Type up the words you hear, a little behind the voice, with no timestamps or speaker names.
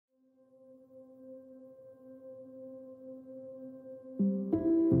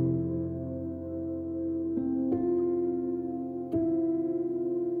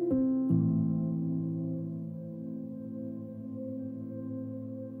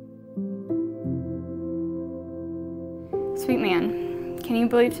Sweet man, can you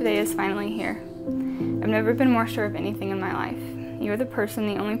believe today is finally here? I've never been more sure of anything in my life. You are the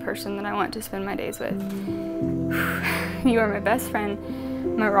only person that I want to spend my days with. You are my best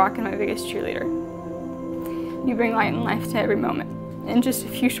friend, my rock, and my biggest cheerleader. You bring light and life to every moment. In just a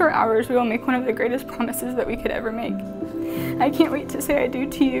few short hours, we will make one of the greatest promises that we could ever make. I can't wait to say I do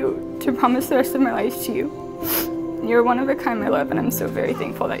to you, to promise the rest of my life to you. You're one of a kind, my love, and I'm so very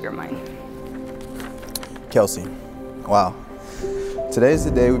thankful that you're mine. Kelsey, wow. Today is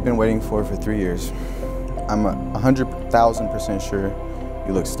the day we've been waiting for 3 years. I'm 100,000% sure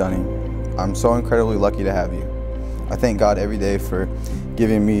you look stunning. I'm so incredibly lucky to have you. I thank God every day for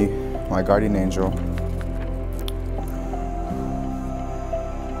giving me my guardian angel.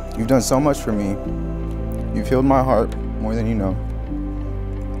 You've done so much for me. You've healed my heart more than you know.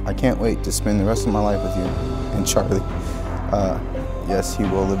 I can't wait to spend the rest of my life with you and Charlie. Yes, he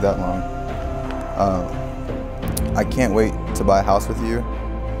will live that long. I can't wait to buy a house with you.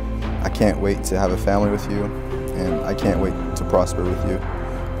 I can't wait to have a family with you. And I can't wait to prosper with you.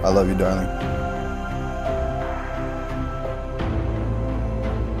 I love you, darling.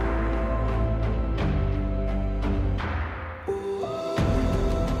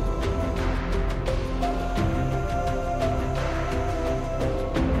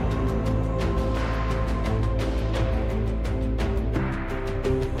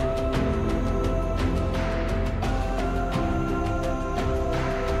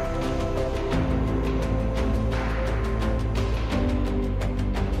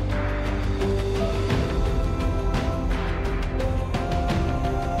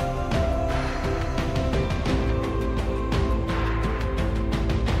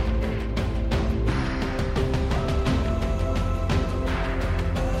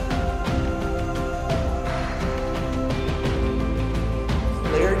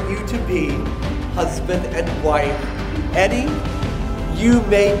 Declare you to be husband and wife. Eddie, you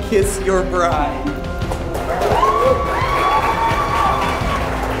may kiss your bride.